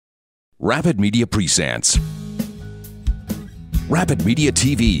Rapid Media presents Rapid Media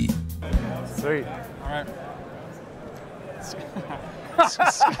TV. Sweet. All right.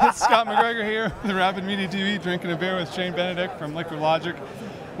 Scott McGregor here with Rapid Media TV, drinking a beer with Shane Benedict from Liquid Logic.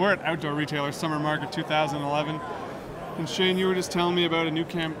 We're at Outdoor Retailer Summer Market 2011. And Shane, you were just telling me about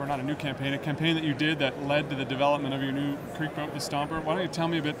a campaign that you did that led to the development of your new creek boat, the Stomper. Why don't you tell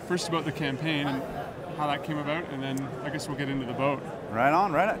me a bit first about the campaign and how that came about, and then I guess we'll get into the boat. Right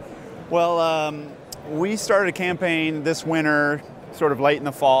on, right on. Well, we started a campaign this winter, sort of late in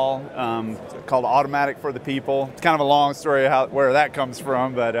the fall, called Automatic for the People. It's kind of a long story where that comes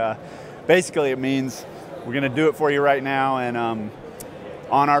from, but basically it means we're going to do it for you right now. And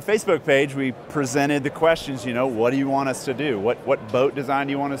on our Facebook page, we presented the questions, what do you want us to do? What boat design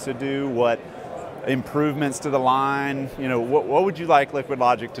do you want us to do? What improvements to the line? What would you like Liquid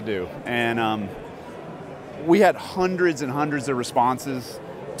Logic to do? And we had hundreds and hundreds of responses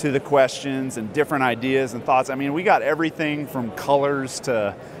to the questions and different ideas and thoughts. I mean, we got everything from colors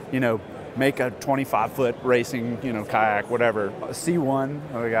to, make a 25-foot racing, kayak, whatever.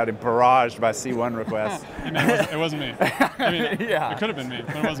 C1, we got barraged by C1 requests. It wasn't me. I mean, yeah. It could have been me,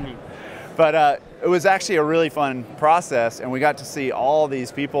 but it wasn't me. But it was actually a really fun process, and we got to see all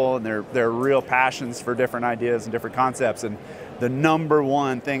these people and their real passions for different ideas and different concepts. And the number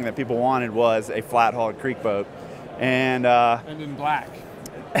one thing that people wanted was a flat-hulled creek boat. And in black.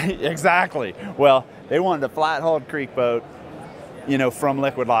 Exactly. Well, they wanted a flat-hulled creek boat, from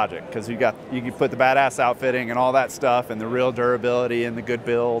Liquid Logic, because you could put the badass outfitting and all that stuff and the real durability and the good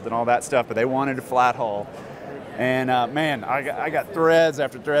build and all that stuff, but they wanted a flat hull. And man, I got threads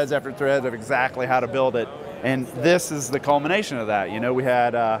after threads after threads of exactly how to build it. And this is the culmination of that. We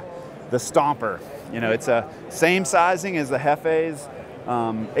had the Stomper. It's a same sizing as the Hefes,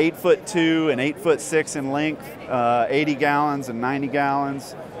 8'2" and 8'6" in length, 80 gallons and 90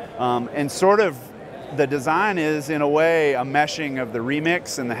 gallons. And sort of the design is, in a way, a meshing of the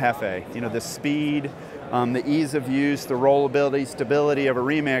Remix and the Hefe. The speed, the ease of use, the rollability, stability of a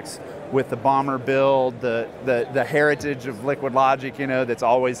Remix with the bomber build, the heritage of Liquid Logic, that's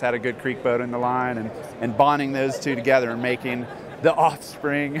always had a good creek boat in the line, and bonding those two together and making the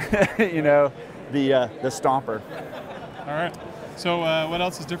offspring, the Stomper. All right. So what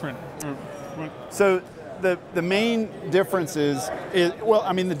else is different? So the main difference is,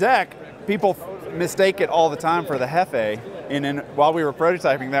 the deck, people mistake it all the time for the Hefe, and while we were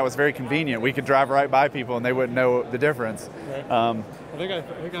prototyping, that was very convenient. We could drive right by people and they wouldn't know the difference. Right. I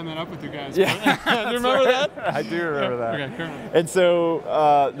think I met up with you guys. Yeah. Do you remember that? I do remember that. Okay, cool. And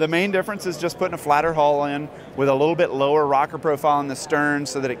so the main difference is just putting a flatter hull in with a little bit lower rocker profile in the stern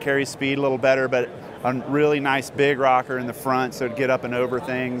so that it carries speed a little better, but a really nice big rocker in the front so to get up and over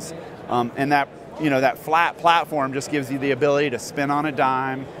things. And that, that flat platform just gives you the ability to spin on a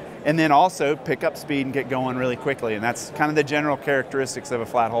dime and then also pick up speed and get going really quickly. And that's kind of the general characteristics of a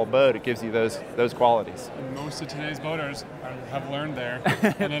flat hull boat. It gives you those qualities. And most of today's boaters have learned there,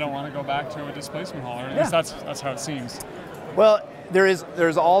 and they don't want to go back to a displacement hull, or at least that's how it seems. Well,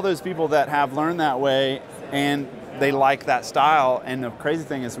 there's all those people that have learned that way, and they like that style. And the crazy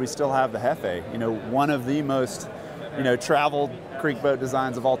thing is we still have the Hefe, one of the most, traveled creek boat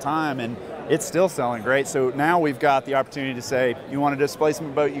designs of all time, and it's still selling great. So now we've got the opportunity to say, you want a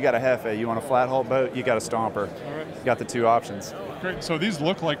displacement boat, you got a Hefe. You want a flat hull boat, you got a Stomper. All right. You got the two options. Great. So these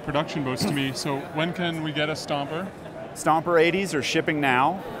look like production boats to me. So when can we get a Stomper? Stomper 80s are shipping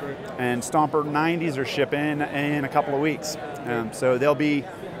now, and Stomper 90s are shipping in a couple of weeks. So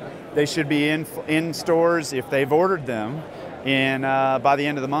they should be in stores if they've ordered them by the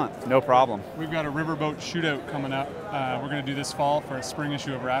end of the month, no problem. We've got a riverboat shootout coming up. We're going to do this fall for a spring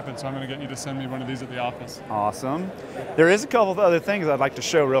issue of Rapid, so I'm going to get you to send me one of these at the office. Awesome. There is a couple of other things I'd like to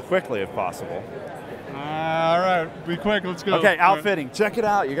show real quickly, if possible. All right, be quick, let's go. Okay, outfitting. Check it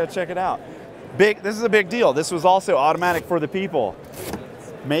out. You got to check it out. This is a big deal. This was also Automatic for the People.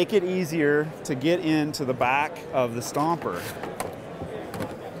 Make it easier to get into the back of the Stomper.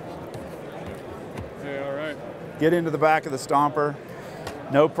 Get into the back of the Stomper,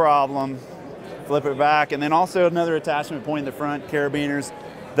 no problem. Flip it back, and then also another attachment point in the front, carabiners.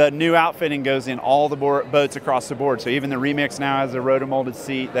 The new outfitting goes in all the boats across the board. So even the Remix now has a rotomolded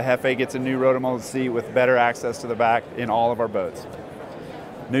seat. The Hefe gets a new rotomolded seat with better access to the back in all of our boats.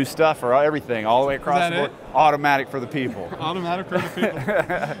 New stuff for everything, all the way across the board. Automatic for the People. Automatic for the people.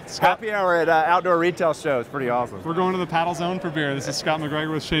 Happy hour at Outdoor Retail Show. It's pretty awesome. We're going to the paddle zone for beer. This is Scott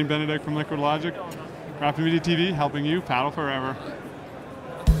McGregor with Shane Benedict from Liquid Logic. Rapid Media TV, helping you paddle forever.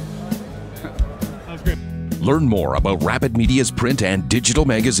 That was good. Learn more about Rapid Media's print and digital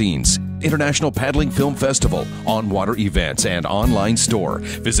magazines International Paddling Film Festival, on-water events, and online store.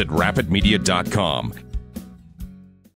 Visit rapidmedia.com.